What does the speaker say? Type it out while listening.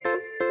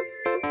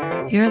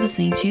You're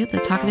listening to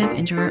the Talkative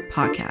Introvert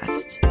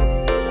Podcast.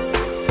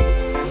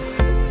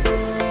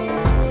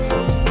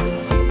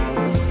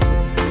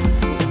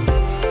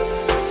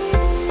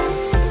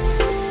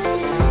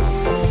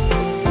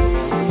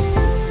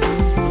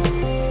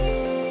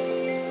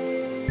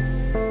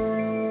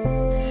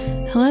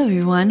 Hello,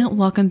 everyone.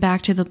 Welcome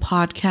back to the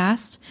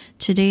podcast.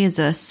 Today is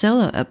a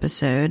solo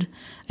episode.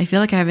 I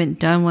feel like I haven't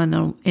done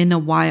one in a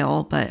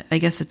while, but I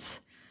guess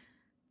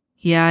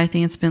I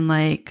think it's been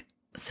like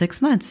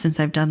 6 months since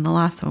I've done the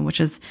last one,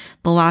 which is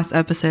the last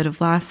episode of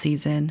last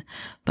season,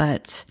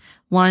 but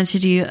wanted to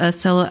do a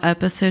solo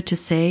episode to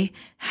say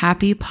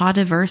happy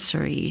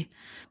Podiversary.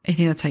 I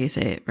think that's how you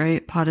say it,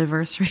 right?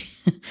 Podiversary.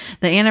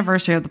 The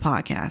anniversary of the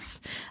podcast.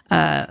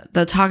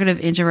 The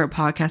Talkative Introvert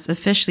podcast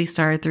officially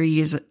started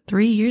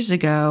 3 years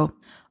ago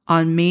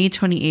on May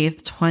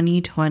 28th,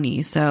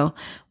 2020. So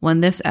when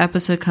this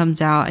episode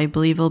comes out, I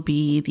believe it'll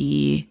be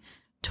the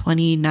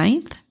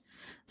 29th.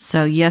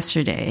 So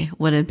yesterday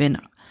would have been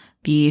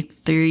the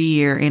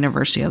 3-year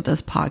anniversary of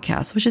this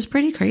podcast, which is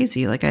pretty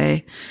crazy. Like,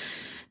 I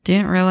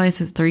didn't realize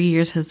that 3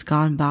 years has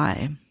gone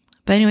by.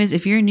 But anyways,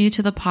 if you're new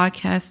to the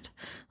podcast,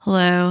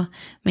 hello,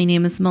 my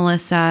name is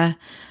Melissa.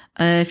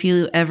 If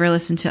you ever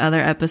listen to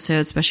other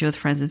episodes, especially with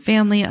friends and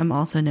family, I'm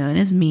also known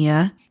as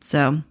Mia.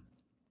 So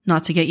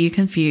not to get you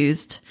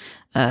confused,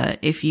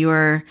 if you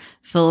are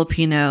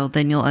Filipino,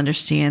 then you'll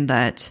understand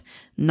that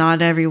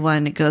not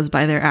everyone goes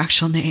by their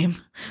actual name.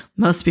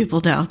 Most people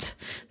don't.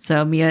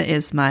 So Mia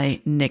is my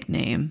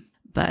nickname.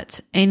 But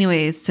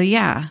anyways, so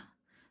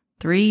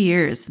 3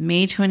 years,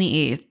 May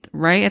 28th,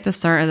 right at the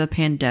start of the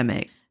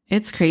pandemic.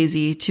 It's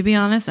crazy. To be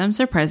honest, I'm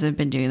surprised I've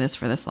been doing this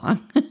for this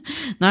long.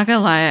 Not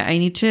gonna lie,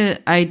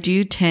 I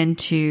do tend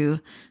to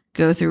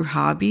go through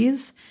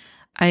hobbies.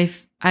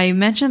 I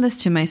mentioned this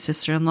to my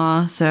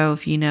sister-in-law. So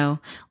if you know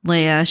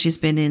Leia, she's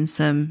been in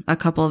a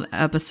couple of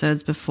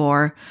episodes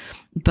before,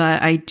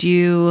 but I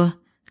do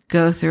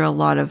go through a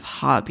lot of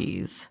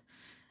hobbies.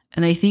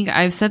 And I think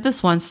I've said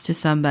this once to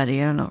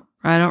somebody. I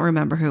don't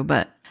remember who,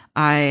 but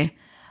I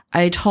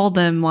told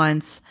them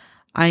once,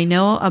 I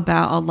know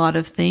about a lot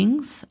of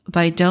things, but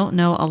I don't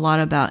know a lot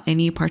about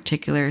any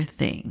particular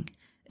thing,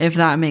 if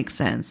that makes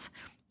sense.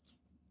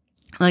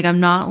 Like, I'm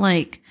not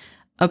like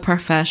a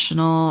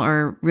professional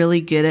or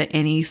really good at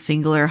any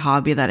singular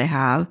hobby that I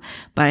have,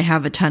 but I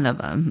have a ton of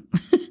them.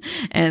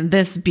 And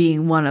this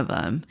being one of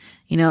them.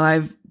 You know,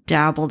 I've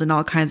dabbled in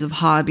all kinds of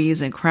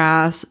hobbies and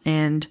crafts,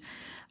 and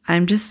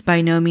I'm just by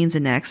no means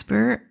an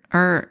expert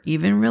or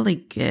even really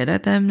good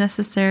at them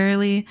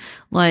necessarily.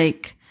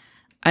 Like,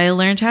 I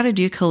learned how to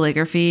do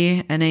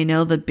calligraphy and I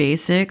know the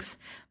basics,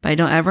 but I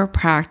don't ever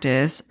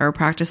practice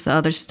the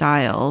other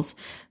styles.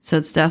 So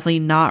it's definitely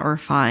not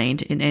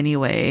refined in any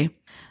way.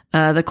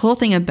 The cool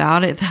thing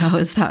about it though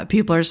is that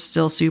people are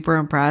still super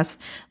impressed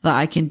that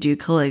I can do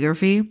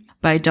calligraphy,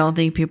 but I don't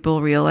think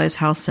people realize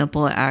how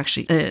simple it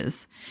actually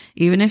is.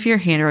 Even if your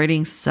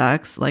handwriting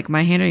sucks, like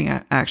my handwriting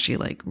actually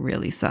like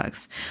really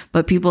sucks,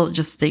 but people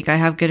just think I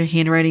have good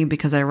handwriting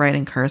because I write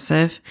in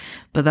cursive,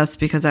 but that's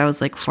because I was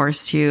like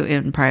forced to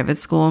in private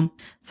school.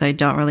 So I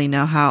don't really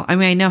know how. I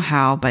mean, I know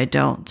how, but I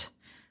don't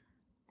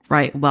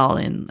write well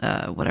in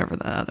whatever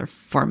the other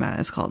format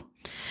is called.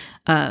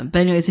 But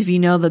anyways, if you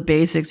know the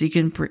basics, you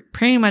can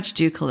pretty much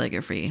do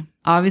calligraphy.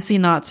 Obviously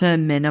not to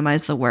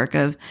minimize the work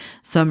of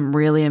some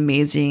really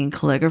amazing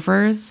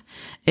calligraphers.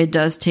 It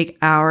does take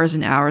hours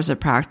and hours of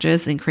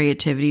practice and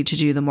creativity to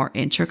do the more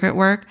intricate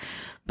work,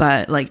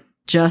 but like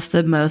just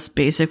the most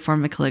basic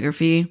form of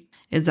calligraphy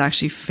is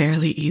actually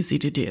fairly easy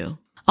to do.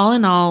 All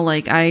in all,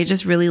 like I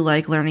just really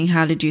like learning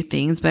how to do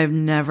things, but I've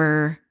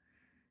never,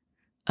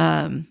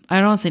 I don't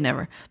want to say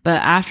never,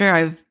 but after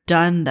I've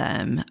done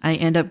them, I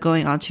end up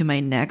going on to my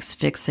next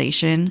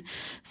fixation.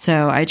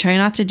 So I try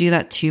not to do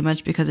that too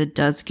much because it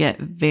does get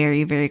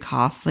very, very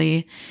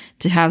costly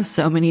to have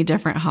so many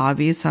different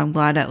hobbies. So I'm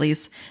glad at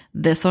least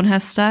this one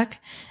has stuck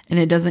and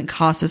it doesn't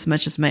cost as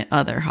much as my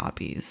other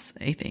hobbies,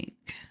 I think.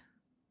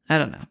 I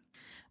don't know.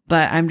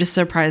 But I'm just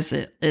surprised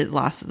that it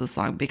lasted this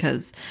long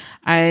because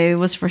I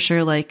was for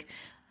sure like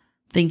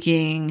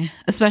thinking,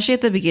 especially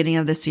at the beginning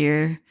of this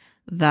year,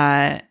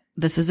 that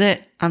this is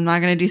it. I'm not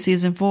going to do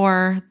season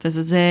 4. This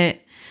is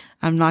it.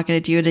 I'm not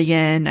going to do it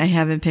again. I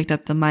haven't picked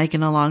up the mic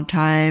in a long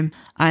time.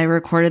 I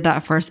recorded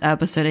that first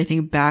episode, I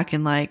think back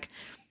in like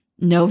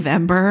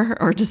November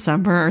or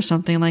December or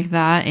something like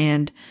that.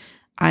 And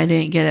I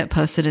didn't get it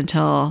posted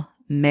until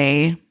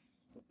May,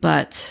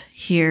 but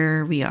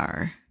here we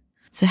are.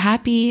 So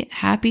happy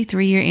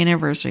 3-year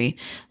anniversary.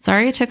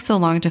 Sorry it took so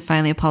long to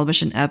finally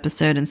publish an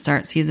episode and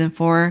start season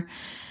 4.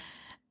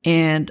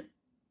 And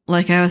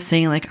like I was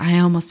saying, like I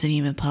almost didn't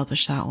even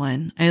publish that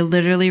one. I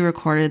literally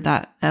recorded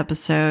that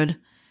episode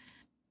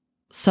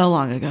so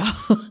long ago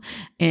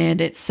and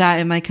it sat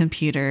in my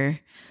computer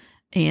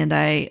and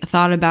I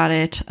thought about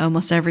it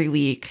almost every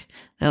week.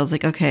 I was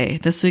like, okay,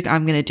 this week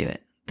I'm going to do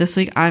it. This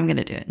week I'm going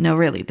to do it. No,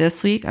 really,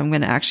 this week I'm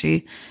going to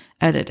actually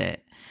edit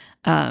it.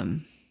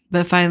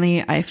 But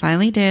I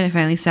finally did. I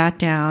finally sat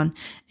down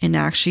and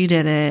actually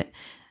did it.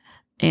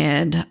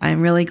 And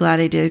I'm really glad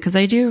I did because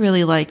I do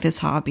really like this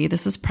hobby.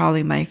 This is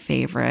probably my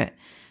favorite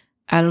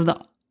out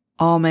of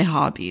all my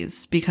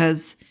hobbies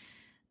because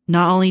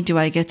not only do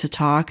I get to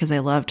talk because I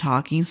love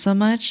talking so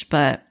much,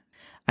 but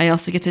I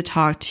also get to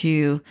talk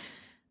to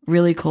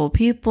really cool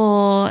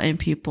people and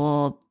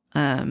people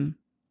that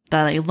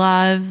I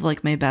love,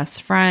 like my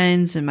best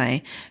friends and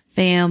my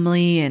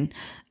family. And,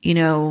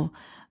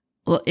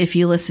 well, if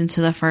you listen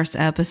to the first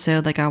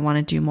episode, like I want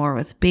to do more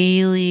with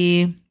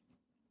Bailey,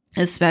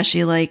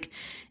 especially like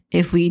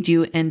if we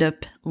do end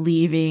up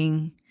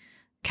leaving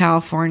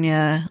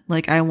California,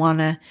 like I want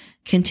to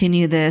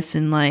continue this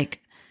and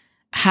like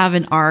have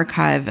an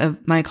archive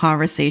of my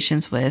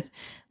conversations with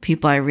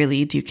people I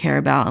really do care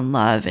about and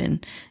love.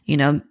 And,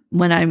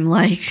 when I'm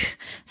like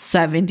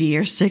 70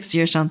 or 60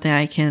 or something,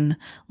 I can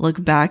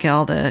look back at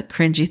all the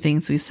cringy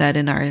things we said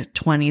in our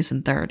 20s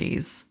and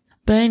 30s.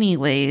 But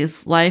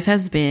anyways, life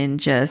has been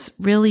just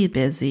really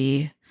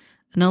busy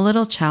and a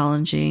little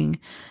challenging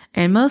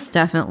and most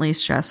definitely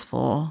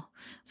stressful.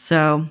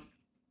 So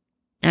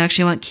I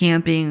actually went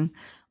camping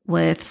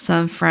with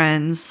some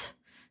friends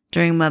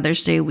during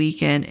Mother's Day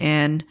weekend,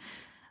 and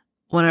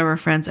one of our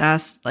friends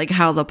asked like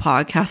how the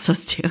podcast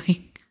was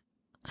doing.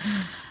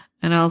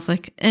 And I was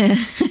like,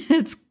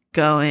 it's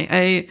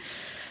going.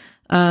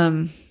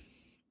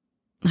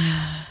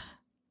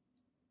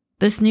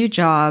 This new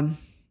job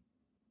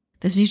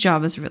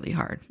is really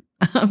hard.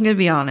 I'm going to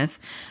be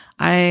honest.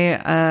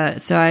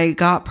 So I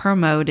got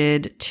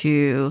promoted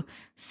to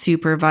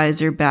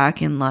supervisor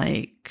back in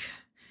like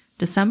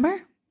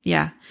December.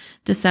 Yeah,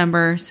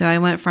 December. So I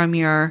went from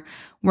your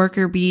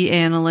worker bee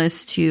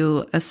analyst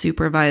to a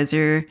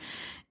supervisor,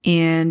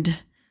 and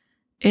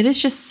it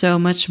is just so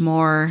much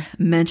more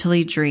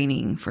mentally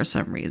draining for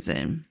some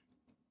reason.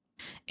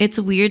 It's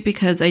weird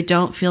because I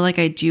don't feel like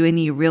I do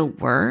any real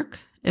work,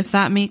 if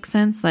that makes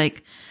sense.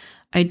 Like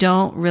I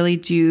don't really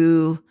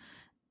do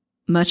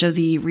much of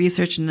the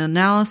research and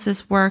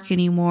analysis work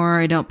anymore.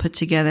 I don't put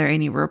together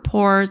any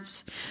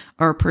reports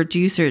or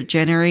produce or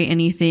generate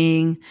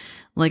anything.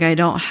 Like I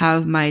don't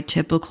have my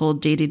typical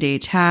day-to-day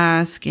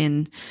task,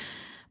 and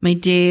my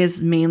day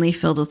is mainly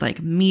filled with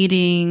like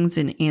meetings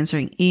and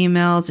answering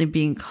emails and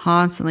being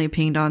constantly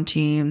pinged on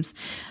Teams,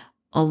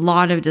 a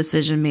lot of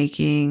decision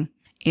making.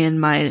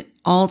 And my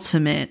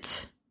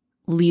ultimate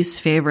least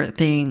favorite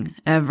thing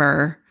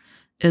ever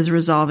is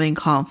resolving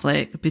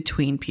conflict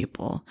between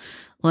people.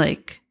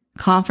 Like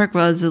conflict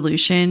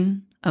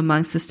resolution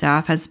amongst the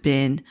staff has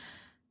been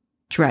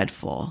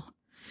dreadful.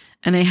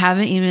 And I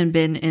haven't even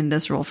been in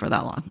this role for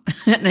that long.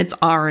 And it's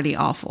already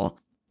awful.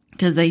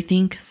 Because I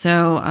think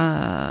so,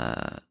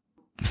 a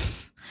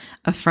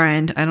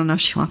friend, I don't know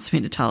if she wants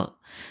me to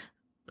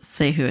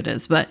say who it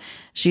is, but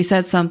she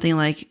said something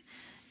like,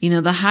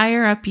 the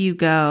higher up you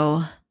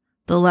go,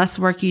 the less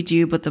work you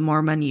do, but the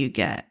more money you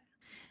get.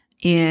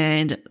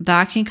 And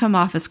that can come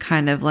off as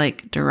kind of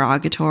like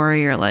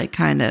derogatory or like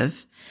kind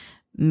of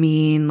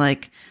mean,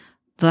 like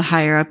the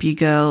higher up you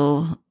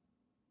go,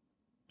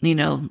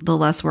 the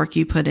less work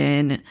you put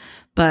in,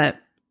 but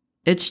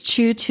it's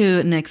true to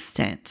an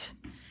extent.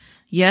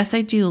 Yes,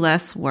 I do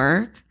less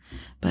work,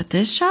 but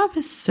this job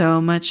is so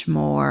much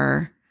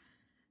more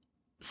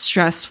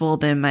stressful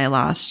than my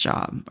last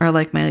job or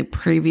like my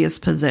previous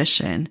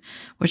position,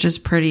 which is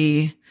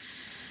pretty,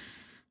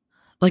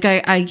 like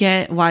I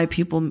get why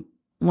people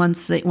when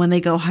they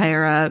go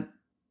higher up,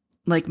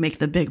 like make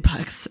the big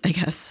bucks, I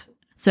guess.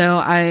 So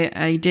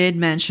I did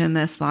mention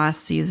this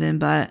last season,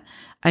 but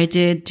I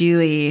did do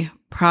a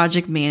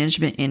project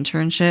management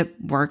internship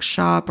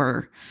workshop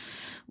or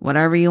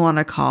whatever you want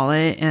to call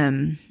it.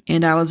 And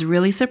I was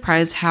really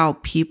surprised how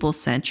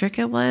people-centric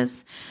it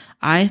was.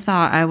 I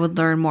thought I would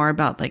learn more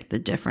about like the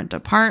different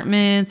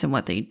departments and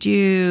what they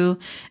do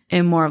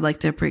and more of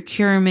like the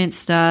procurement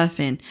stuff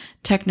and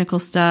technical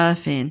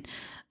stuff and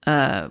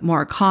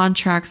more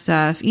contract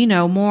stuff,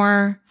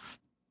 more,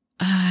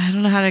 I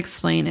don't know how to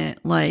explain it.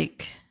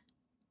 Like,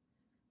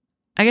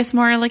 I guess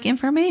more like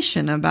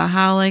information about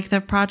how like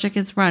the project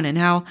is run and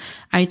how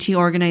IT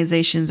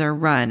organizations are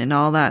run and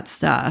all that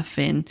stuff.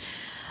 And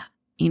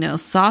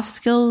soft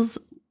skills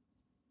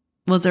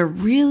was a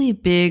really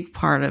big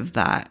part of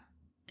that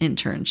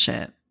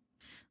internship.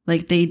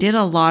 Like they did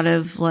a lot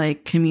of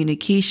like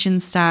communication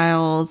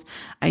styles,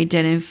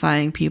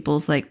 identifying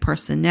people's like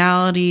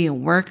personality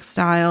and work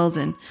styles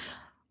and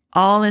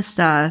all this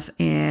stuff.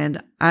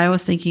 And I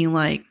was thinking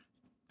like,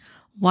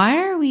 why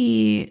are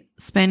we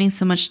spending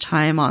so much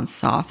time on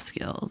soft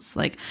skills?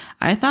 Like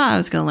I thought I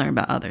was going to learn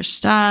about other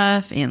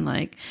stuff, and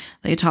like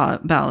they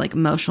talk about like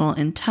emotional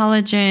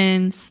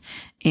intelligence,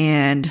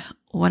 and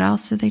what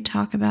else did they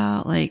talk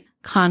about? Like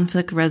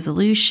conflict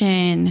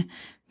resolution,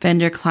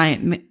 vendor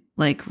client,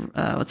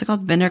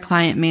 vendor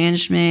client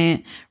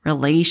management,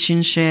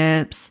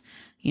 relationships,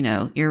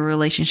 your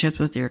relationships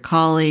with your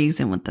colleagues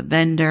and with the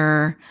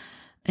vendor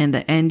and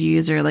the end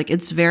user. Like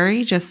it's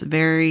very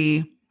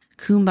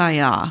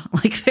kumbaya,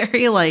 like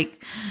very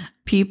like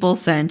people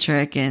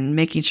centric and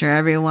making sure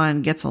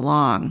everyone gets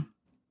along.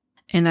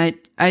 And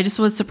I just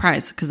was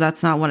surprised because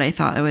that's not what I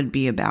thought it would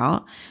be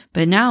about.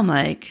 But now I'm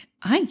like,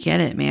 I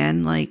get it,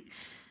 man. Like,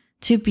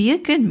 to be a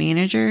good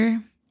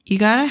manager, you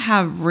got to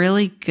have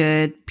really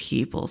good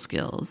people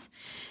skills.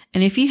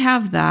 And if you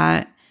have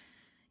that,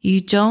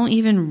 you don't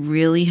even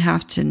really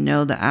have to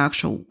know the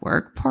actual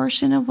work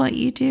portion of what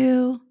you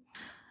do.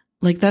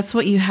 Like, that's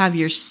what you have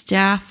your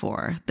staff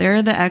for.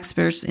 They're the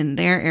experts in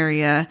their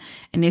area.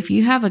 And if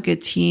you have a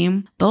good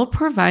team, they'll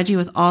provide you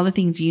with all the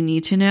things you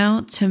need to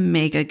know to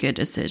make a good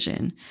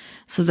decision.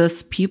 So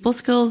those people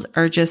skills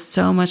are just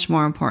so much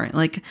more important.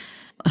 Like,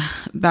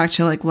 back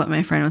to like what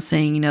my friend was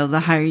saying, the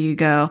higher you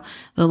go,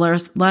 the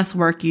less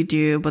work you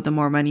do, but the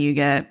more money you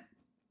get.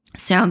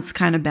 Sounds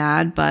kind of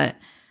bad, but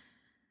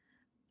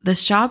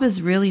this job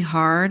is really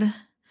hard.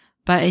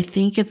 But I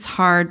think it's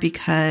hard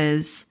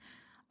because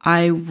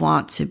I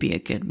want to be a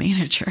good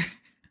manager.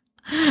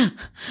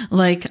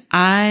 Like,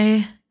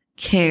 I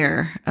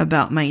care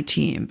about my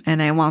team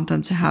and I want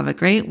them to have a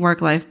great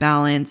work-life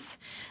balance,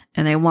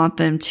 and I want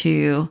them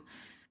to,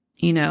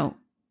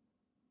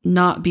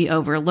 not be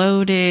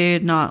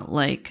overloaded, not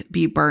like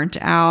be burnt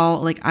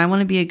out. Like, I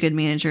want to be a good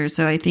manager.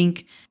 So I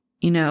think,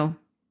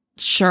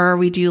 sure,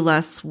 we do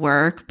less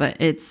work,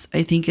 but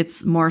I think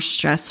it's more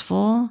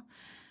stressful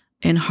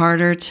and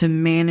harder to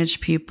manage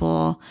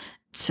people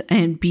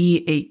and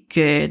be a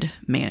good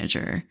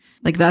manager.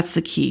 Like, that's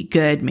the key,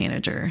 good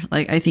manager.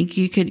 Like, I think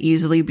you could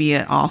easily be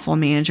an awful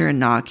manager and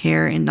not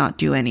care and not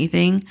do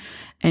anything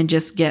and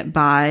just get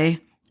by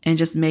and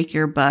just make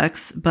your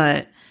bucks.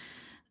 But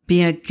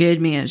being a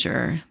good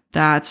manager,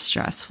 that's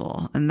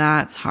stressful and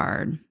that's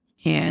hard.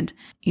 And,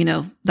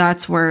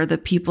 that's where the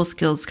people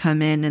skills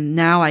come in. And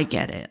now I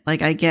get it.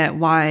 Like, I get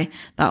why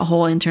that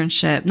whole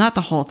internship, not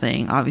the whole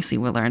thing, obviously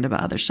we learned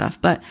about other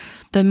stuff, but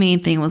the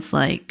main thing was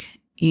like,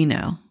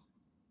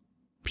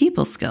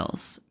 people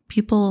skills,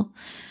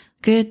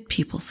 good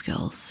people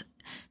skills,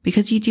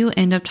 because you do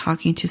end up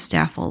talking to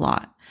staff a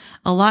lot.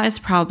 A lot is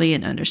probably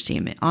an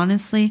understatement,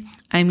 honestly.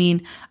 I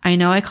mean, I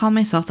know I call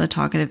myself the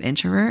talkative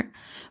introvert,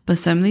 but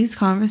some of these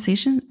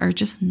conversations are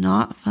just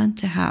not fun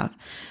to have.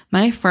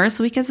 My first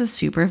week as a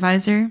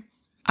supervisor,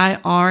 I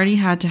already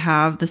had to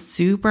have the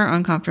super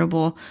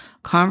uncomfortable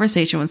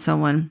conversation with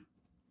someone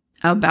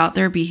about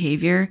their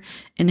behavior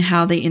and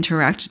how they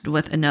interacted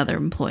with another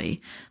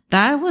employee.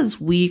 That was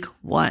week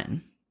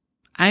 1.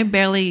 I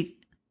barely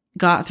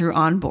got through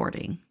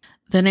onboarding.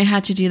 Then I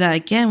had to do that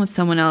again with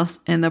someone else,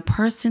 and the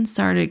person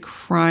started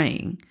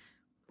crying.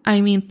 I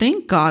mean,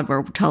 thank God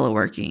we're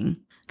teleworking,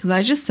 because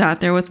I just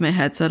sat there with my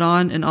headset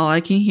on and all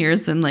I can hear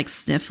is them like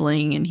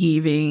sniffling and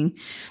heaving,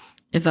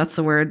 if that's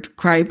the word,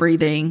 cry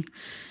breathing.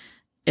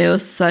 It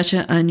was such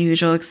an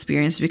unusual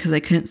experience because I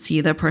couldn't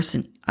see the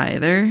person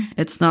either.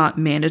 It's not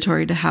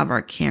mandatory to have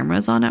our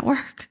cameras on at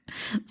work.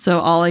 So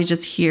all I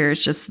just hear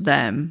is just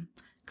them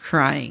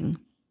crying.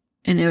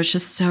 And it was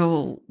just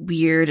so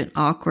weird and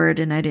awkward,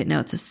 and I didn't know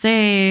what to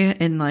say.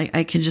 And like,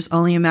 I could just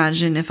only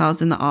imagine if I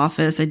was in the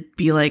office, I'd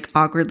be like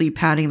awkwardly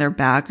patting their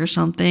back or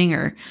something,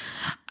 or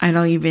I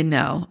don't even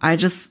know. I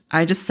just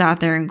sat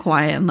there in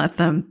quiet and let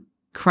them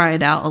cry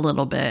it out a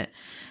little bit.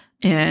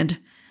 And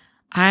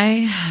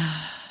I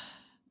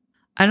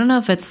don't know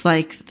if it's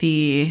like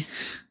the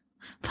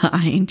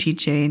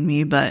INTJ in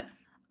me, but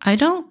I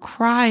don't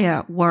cry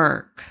at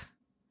work.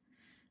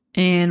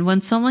 And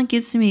when someone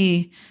gives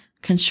me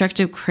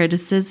constructive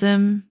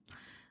criticism,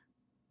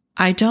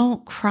 I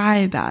don't cry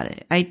about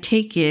it. I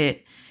take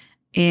it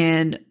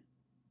and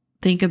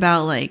think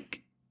about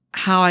like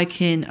how I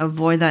can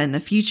avoid that in the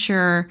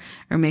future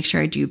or make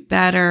sure I do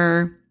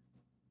better.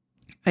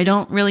 I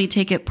don't really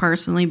take it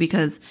personally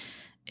because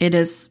it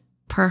is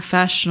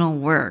professional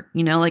work.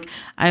 Like,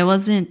 I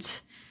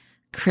wasn't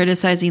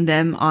criticizing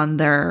them on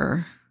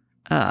their,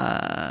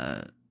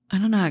 I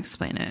don't know how to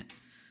explain it.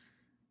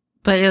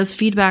 But it was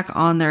feedback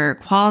on their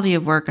quality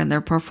of work and their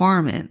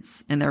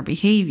performance and their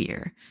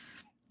behavior.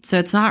 So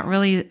it's not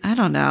really, I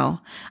don't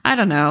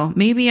know.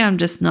 Maybe I'm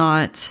just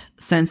not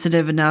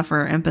sensitive enough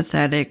or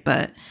empathetic,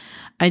 but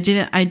I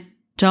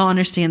don't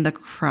understand the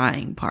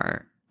crying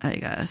part, I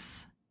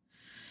guess.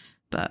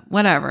 But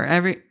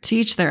whatever, to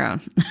each their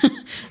own.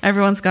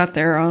 Everyone's got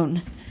their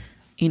own,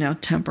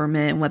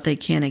 temperament and what they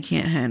can and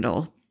can't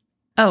handle.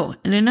 Oh,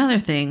 and another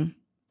thing,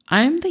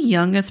 I'm the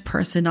youngest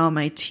person on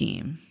my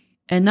team.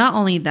 And not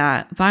only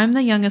that, but I'm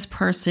the youngest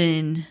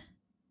person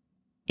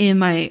in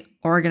my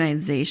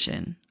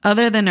organization,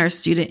 other than our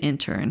student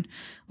intern,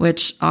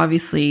 which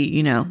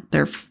obviously,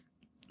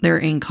 they're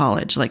in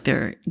college, like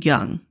they're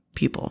young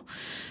people.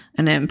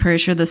 And I'm pretty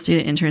sure the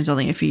student intern's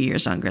only a few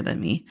years younger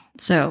than me.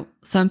 So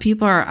some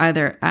people are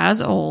either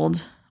as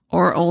old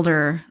or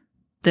older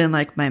than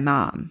like my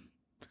mom.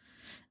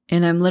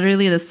 And I'm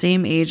literally the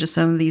same age as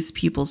some of these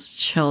people's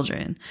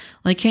children.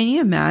 Like, can you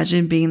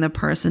imagine being the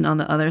person on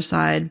the other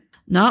side?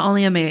 Not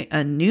only am I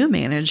a new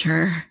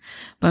manager,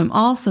 but I'm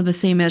also the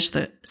same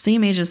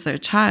age as their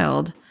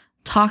child,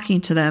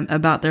 talking to them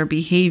about their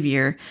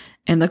behavior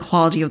and the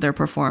quality of their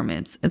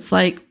performance. It's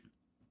like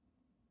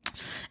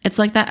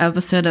that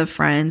episode of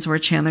Friends where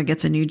Chandler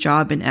gets a new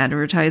job in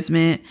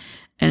advertisement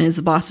and his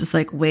boss is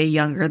like way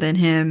younger than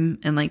him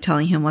and like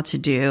telling him what to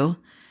do.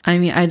 I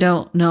mean, I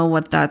don't know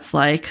what that's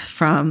like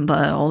from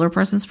the older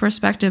person's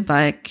perspective, but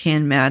I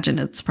can imagine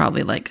it's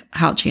probably like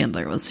how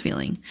Chandler was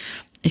feeling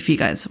if you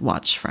guys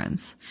watch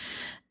Friends.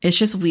 It's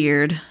just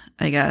weird,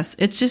 I guess.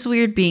 It's just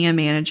weird being a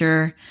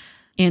manager.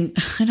 And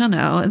I don't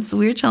know, it's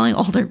weird telling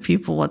older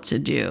people what to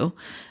do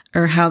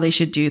or how they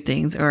should do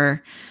things,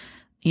 or,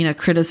 you know,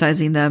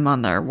 criticizing them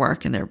on their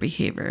work and their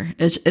behavior.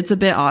 It's a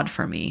bit odd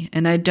for me.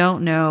 And I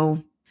don't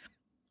know.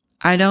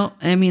 I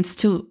mean, it's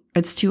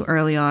too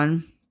early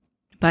on,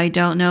 but I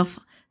don't know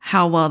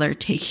how well they're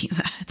taking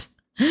that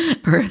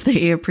or if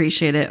they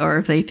appreciate it, or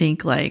if they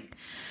think like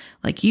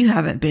you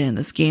haven't been in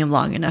this game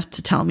long enough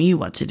to tell me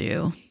what to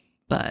do.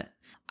 But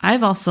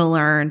I've also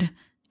learned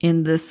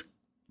in this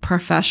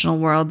professional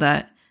world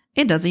that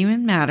it doesn't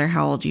even matter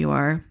how old you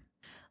are.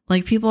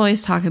 Like, people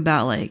always talk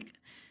about like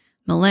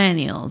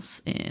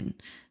millennials and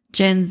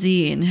Gen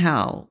Z and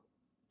how,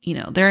 you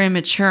know, they're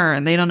immature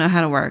and they don't know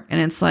how to work. And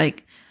it's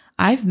like,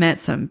 I've met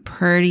some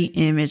pretty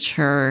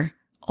immature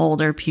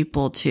older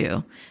people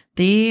too.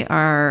 They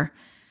are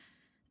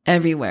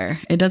everywhere.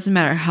 It doesn't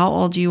matter how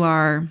old you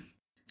are.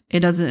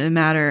 It doesn't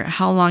matter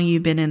how long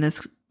you've been in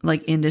this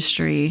like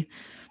industry.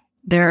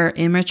 There are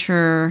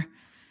immature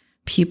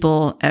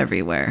people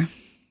everywhere.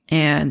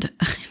 And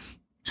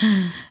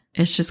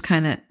it's just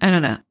kind of, I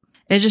don't know.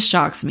 It just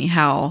shocks me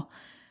how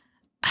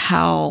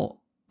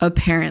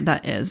apparent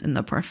that is in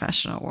the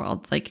professional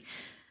world. Like,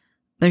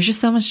 there's just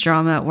so much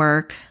drama at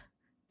work.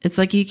 It's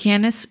like you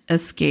can't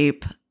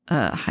escape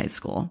high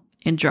school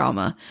in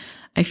drama.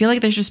 I feel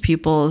like there's just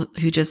people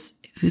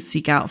who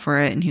seek out for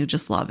it and who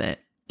just love it.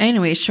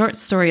 Anyway, short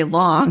story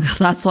long,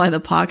 that's why the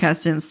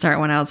podcast didn't start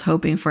when I was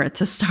hoping for it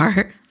to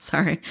start.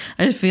 Sorry.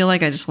 I just feel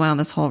like I just went on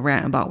this whole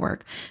rant about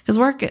work. Because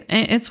work,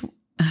 it's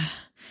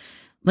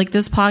like,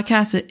 this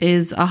podcast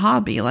is a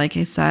hobby, like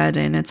I said,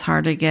 and it's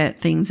hard to get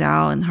things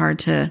out and hard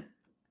to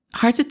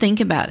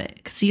think about it.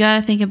 Because you got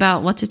to think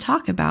about what to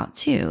talk about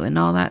too and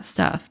all that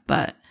stuff.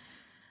 But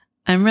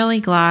I'm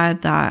really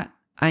glad that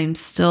I'm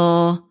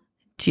still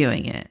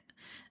doing it.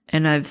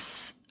 And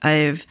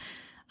I've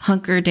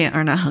hunkered down,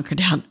 or not hunkered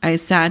down. I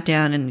sat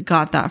down and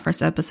got that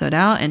first episode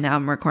out, and now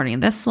I'm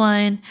recording this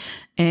one.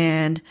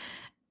 And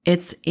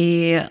it's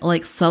a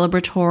like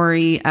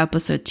celebratory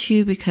episode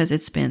 2 because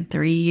it's been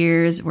 3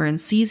 years. We're in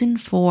season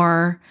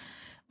 4,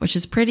 which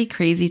is pretty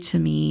crazy to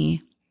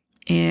me.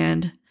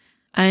 And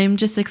I'm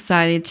just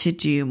excited to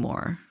do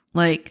more.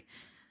 Like,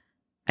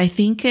 I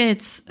think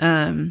it's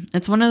one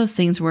of those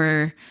things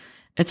where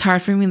it's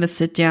hard for me to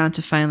sit down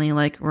to finally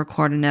like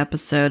record an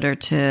episode or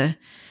to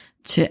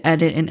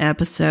edit an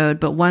episode.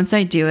 But once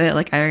I do it,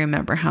 like, I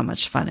remember how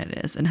much fun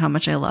it is and how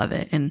much I love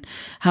it and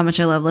how much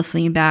I love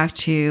listening back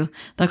to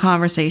the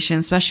conversation,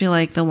 especially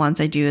like the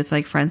ones I do with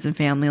like friends and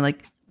family.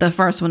 Like the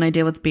first one I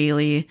did with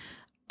Bailey,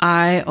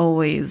 I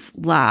always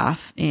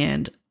laugh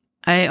and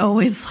I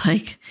always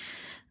like,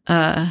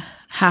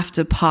 have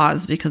to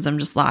pause because I'm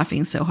just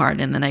laughing so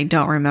hard. And then I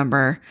don't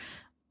remember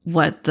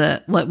what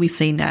we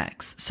say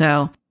next.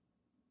 So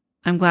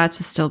I'm glad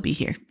to still be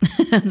here.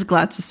 I'm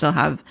glad to still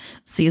have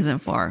season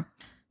 4.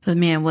 But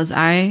man, was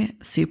I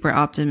super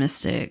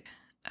optimistic.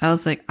 I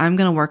was like, I'm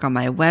going to work on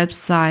my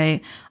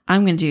website.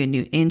 I'm going to do a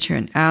new intro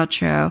and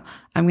outro.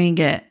 I'm going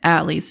to get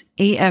at least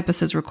 8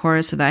 episodes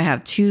recorded so that I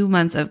have 2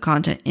 months of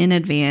content in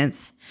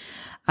advance.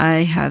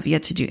 I have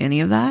yet to do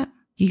any of that.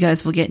 You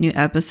guys will get new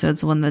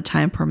episodes when the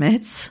time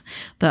permits.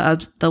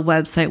 The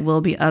website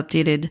will be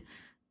updated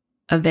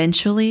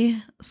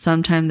eventually,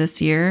 sometime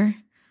this year.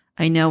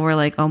 I know we're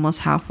like almost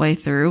halfway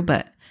through,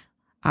 but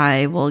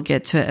I will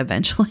get to it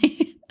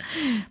eventually.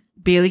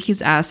 Bailey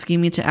keeps asking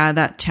me to add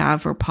that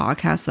tab for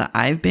podcasts that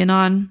I've been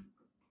on,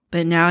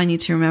 but now I need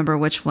to remember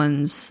which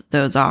ones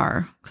those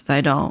are because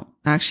I don't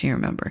actually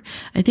remember.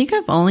 I think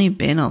I've only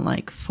been on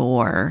like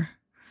 4,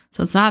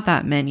 so it's not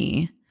that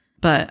many,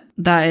 but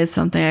that is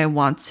something I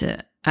want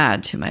to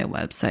add to my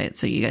website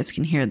so you guys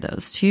can hear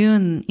those too.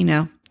 And, you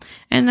know,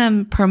 and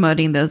I'm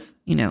promoting those,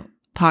 you know,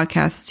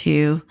 podcasts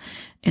too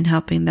and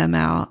helping them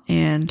out.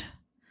 And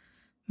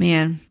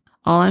man,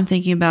 all I'm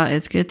thinking about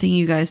is good thing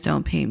you guys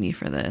don't pay me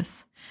for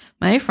this.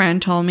 My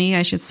friend told me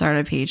I should start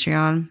a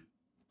Patreon.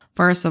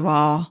 First of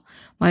all,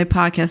 my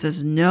podcast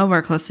is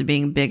nowhere close to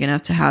being big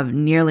enough to have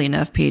nearly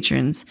enough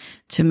patrons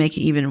to make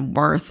it even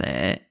worth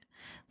it.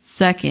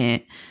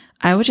 Second,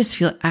 I would just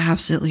feel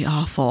absolutely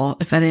awful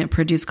if I didn't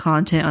produce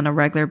content on a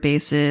regular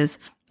basis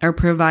or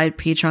provide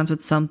patrons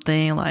with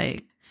something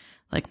like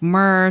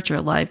merch or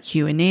live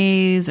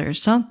Q&As or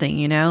something,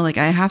 you know? Like,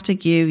 I have to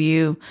give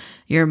you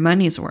your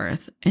money's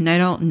worth. And I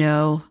don't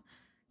know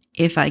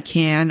if I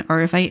can or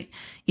if I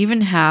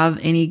even have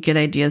any good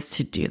ideas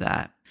to do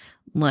that.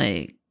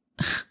 Like,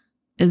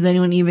 is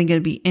anyone even going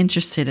to be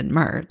interested in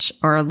merch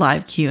or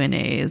live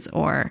Q&As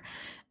or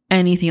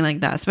anything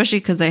like that? Especially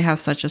because I have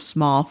such a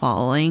small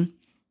following.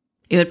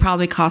 It would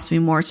probably cost me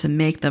more to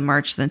make the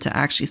merch than to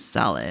actually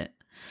sell it.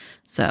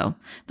 So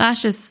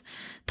that's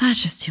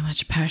that's just too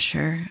much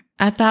pressure.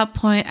 At that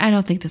point, I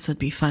don't think this would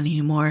be fun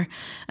anymore,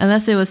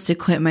 unless it was to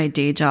quit my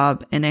day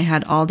job and I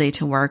had all day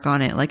to work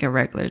on it like a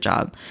regular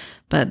job.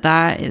 But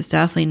that is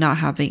definitely not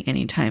happening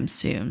anytime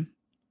soon.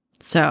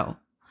 So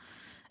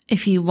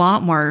if you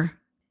want more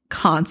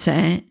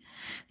content,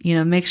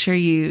 make sure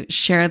you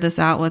share this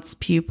out with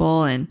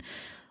people and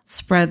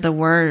spread the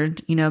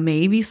word.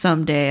 Maybe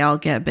someday I'll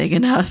get big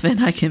enough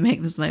and I can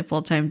make this my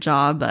full-time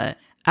job. But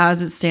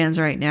as it stands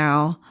right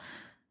now,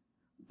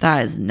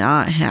 that is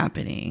not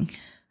happening.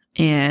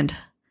 And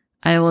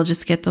I will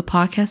just get the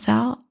podcast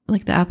out,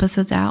 like the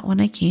episodes out when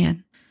I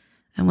can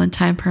and when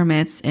time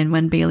permits and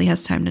when Bailey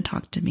has time to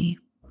talk to me.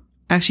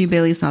 Actually,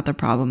 Bailey's not the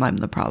problem. I'm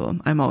the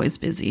problem. I'm always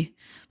busy.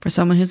 For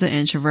someone who's an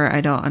introvert,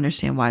 I don't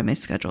understand why my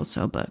schedule is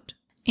so booked.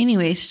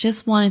 Anyways,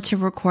 just wanted to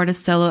record a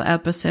solo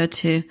episode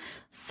to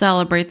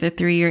celebrate the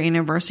 3-year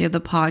anniversary of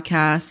the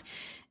podcast.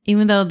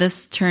 Even though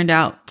this turned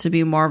out to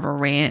be more of a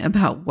rant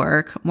about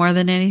work more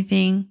than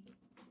anything,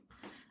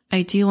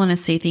 I do want to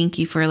say thank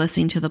you for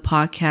listening to the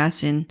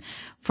podcast, and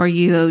for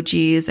you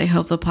OGs, I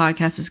hope the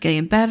podcast is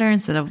getting better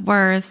instead of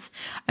worse.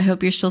 I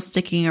hope you're still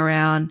sticking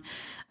around.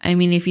 I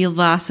mean, if you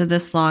lasted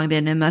this long,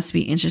 then it must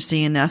be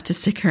interesting enough to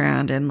stick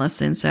around and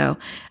listen. So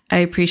I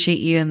appreciate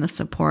you and the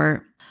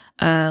support.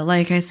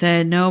 Like I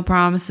said, no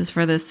promises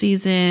for this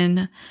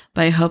season,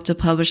 but I hope to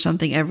publish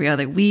something every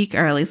other week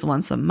or at least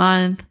once a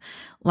month.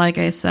 Like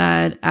I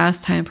said,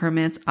 as time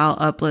permits, I'll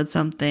upload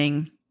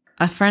something.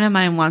 A friend of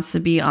mine wants to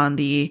be on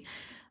the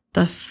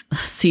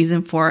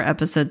season 4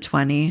 episode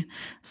 20.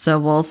 So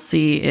we'll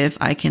see if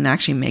I can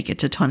actually make it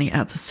to 20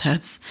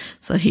 episodes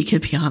so he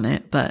could be on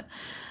it. But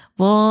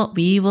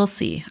we will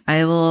see.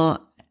 I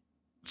will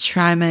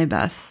try my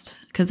best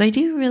because I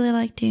do really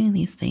like doing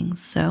these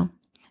things. So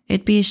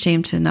it'd be a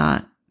shame to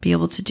not be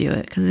able to do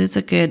it because it's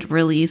a good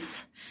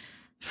release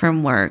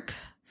from work.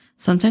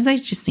 Sometimes I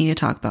just need to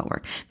talk about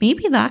work.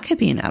 Maybe that could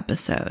be an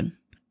episode,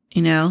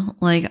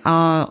 like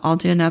I'll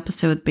do an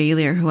episode with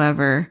Bailey or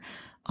whoever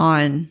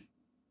on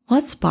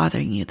what's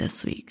bothering you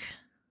this week.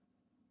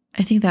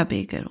 I think that'd be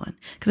a good one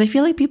because I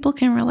feel like people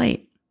can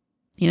relate,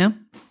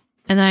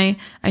 And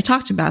I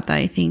talked about that,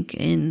 I think,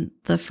 in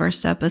the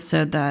first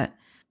episode, that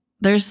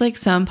there's like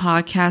some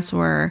podcasts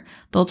where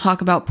they'll talk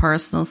about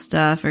personal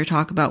stuff or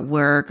talk about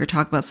work or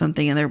talk about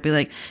something and they'll be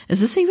like, is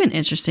this even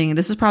interesting?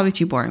 This is probably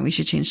too boring. We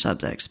should change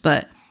subjects.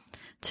 But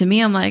to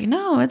me, I'm like,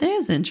 no, it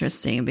is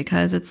interesting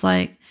because it's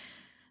like,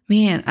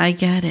 man, I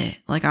get it.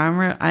 Like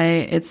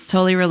it's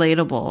totally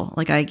relatable.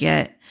 Like I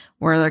get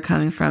where they're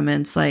coming from.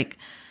 And it's like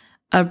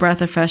a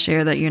breath of fresh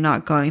air that you're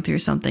not going through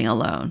something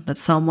alone, that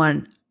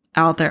someone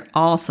out there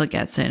also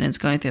gets it and is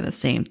going through the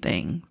same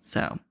thing.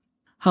 So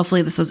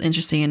hopefully this was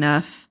interesting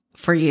enough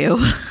for you.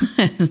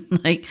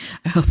 And I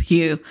hope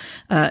you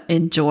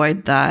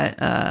enjoyed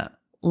that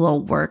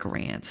little work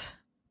rant.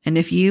 And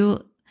if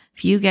you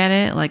get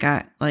it,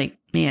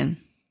 man,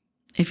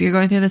 if you're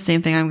going through the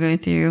same thing I'm going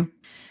through,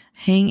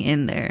 hang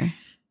in there.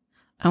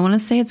 I want to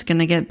say it's going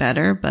to get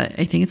better, but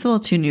I think it's a little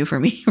too new for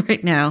me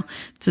right now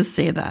to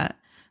say that.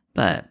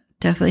 But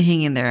definitely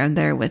hang in there. I'm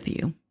there with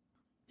you.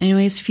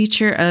 Anyways,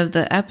 future of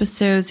the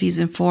episode,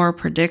 season 4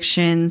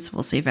 predictions.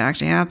 We'll see if it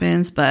actually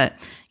happens. But,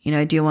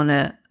 I do want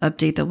to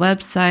update the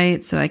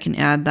website so I can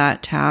add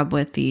that tab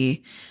with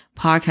the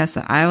podcast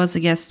that I was a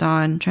guest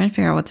on. I'm trying to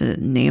figure out what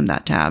to name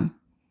that tab.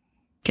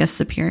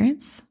 Guest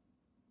appearance?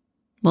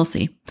 We'll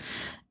see.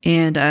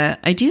 And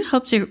I do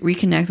hope to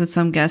reconnect with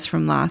some guests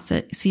from last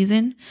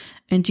season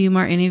and do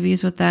more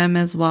interviews with them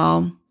as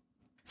well.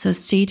 So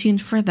stay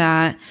tuned for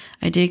that.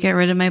 I did get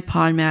rid of my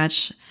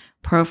Podmatch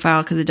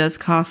profile because it does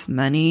cost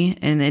money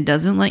and it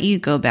doesn't let you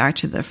go back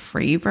to the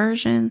free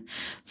version.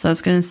 So I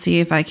was going to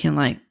see if I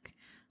can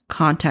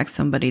contact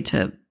somebody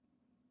to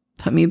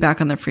put me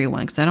back on the free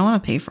one because I don't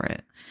want to pay for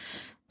it.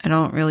 I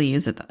don't really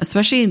use it,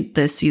 especially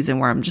this season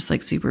where I'm just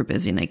super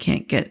busy and I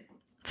can't get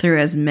through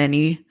as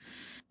many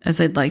as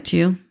I'd like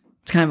to.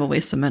 It's kind of a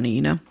waste of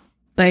money,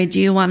 But I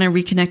do want to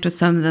reconnect with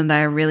some of them that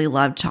I really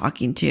love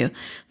talking to.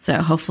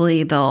 So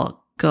hopefully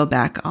they'll go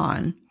back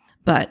on.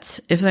 But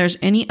if there's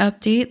any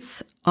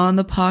updates on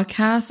the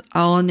podcast,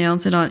 I'll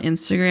announce it on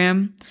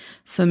Instagram.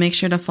 So make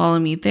sure to follow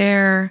me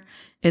there.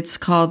 It's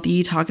called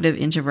The Talkative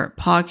Introvert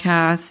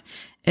Podcast.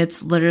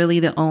 It's literally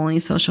the only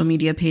social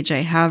media page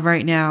I have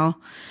right now.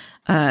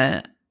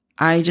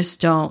 I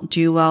just don't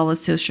do well with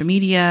social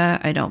media.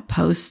 I don't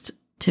post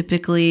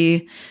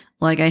typically.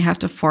 I have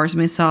to force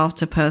myself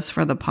to post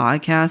for the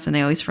podcast and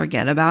I always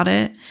forget about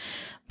it.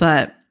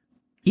 But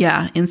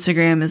yeah,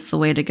 Instagram is the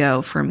way to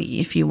go for me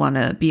if you want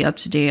to be up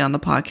to date on the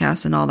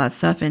podcast and all that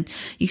stuff. And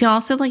you can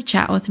also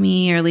chat with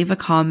me or leave a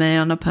comment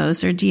on a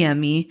post or DM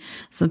me.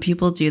 Some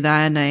people do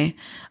that and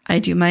I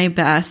do my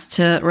best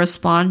to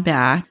respond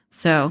back.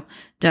 So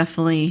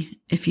definitely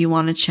if you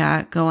want to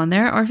chat, go on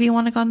there, or if you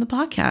want to go on the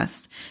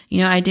podcast.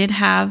 I did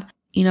have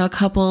a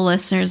couple of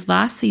listeners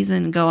last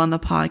season go on the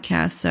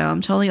podcast. So I'm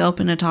totally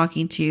open to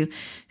talking to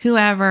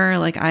whoever.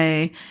 Like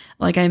I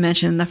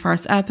mentioned in the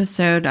first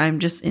episode, I'm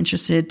just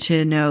interested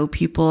to know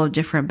people of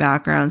different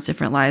backgrounds,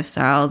 different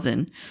lifestyles,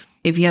 and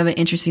if you have an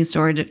interesting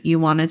story that you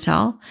want to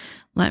tell,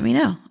 let me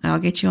know. I'll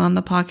get you on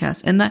the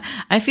podcast. And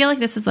I feel like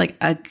this is like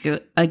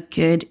a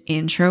good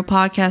intro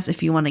podcast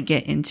if you want to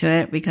get into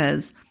it,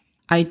 because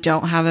I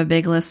don't have a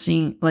big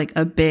listing, like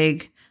a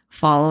big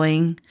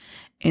following.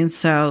 And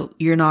so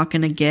you're not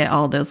going to get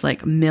all those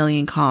like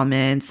million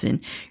comments,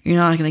 and you're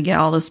not going to get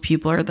all those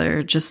people that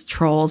are just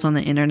trolls on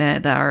the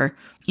internet that are,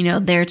 you know,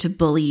 there to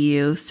bully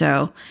you.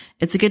 So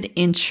it's a good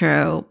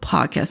intro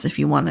podcast if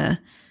you want to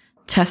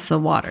test the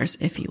waters,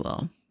 if you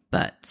will.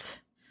 But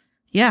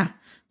yeah,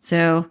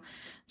 so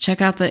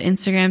check out the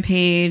Instagram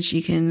page.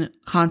 You can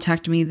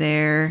contact me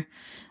there.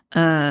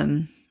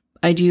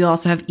 I do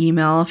also have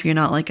email if you're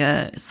not like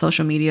a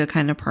social media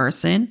kind of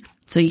person.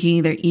 So you can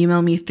either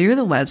email me through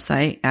the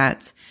website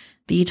at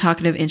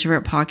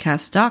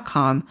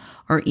thetalkativeintrovertpodcast.com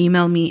or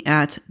email me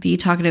at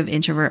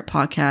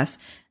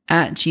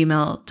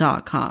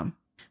thetalkativeintrovertpodcast@gmail.com.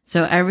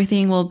 So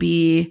everything will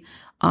be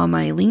on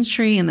my link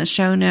tree in the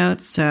show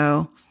notes.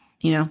 So,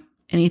 you know,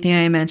 anything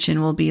I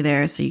mention will be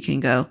there, so you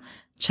can go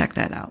check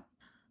that out.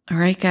 All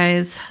right,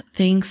 guys.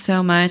 Thanks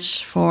so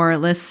much for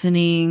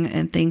listening,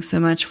 and thanks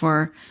so much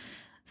for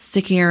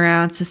sticking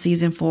around to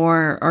season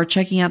 4 or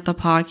checking out the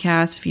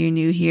podcast if you're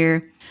new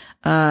here.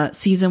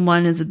 Season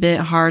 1 is a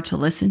bit hard to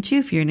listen to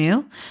if you're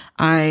new.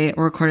 I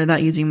recorded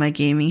that using my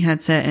gaming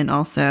headset, and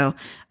also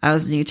I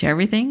was new to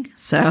everything.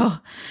 So,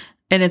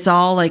 and it's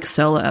all like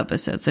solo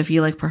episodes. So if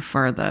you like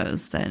prefer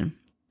those, then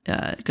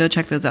go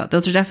check those out.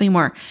 Those are definitely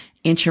more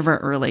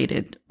introvert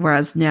related,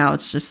 whereas now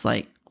it's just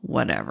like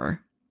whatever.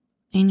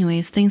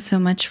 Anyways, thanks so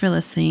much for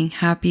listening.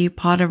 Happy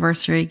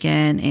Podiversary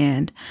again,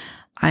 and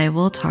I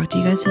will talk to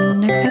you guys in the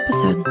next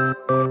episode.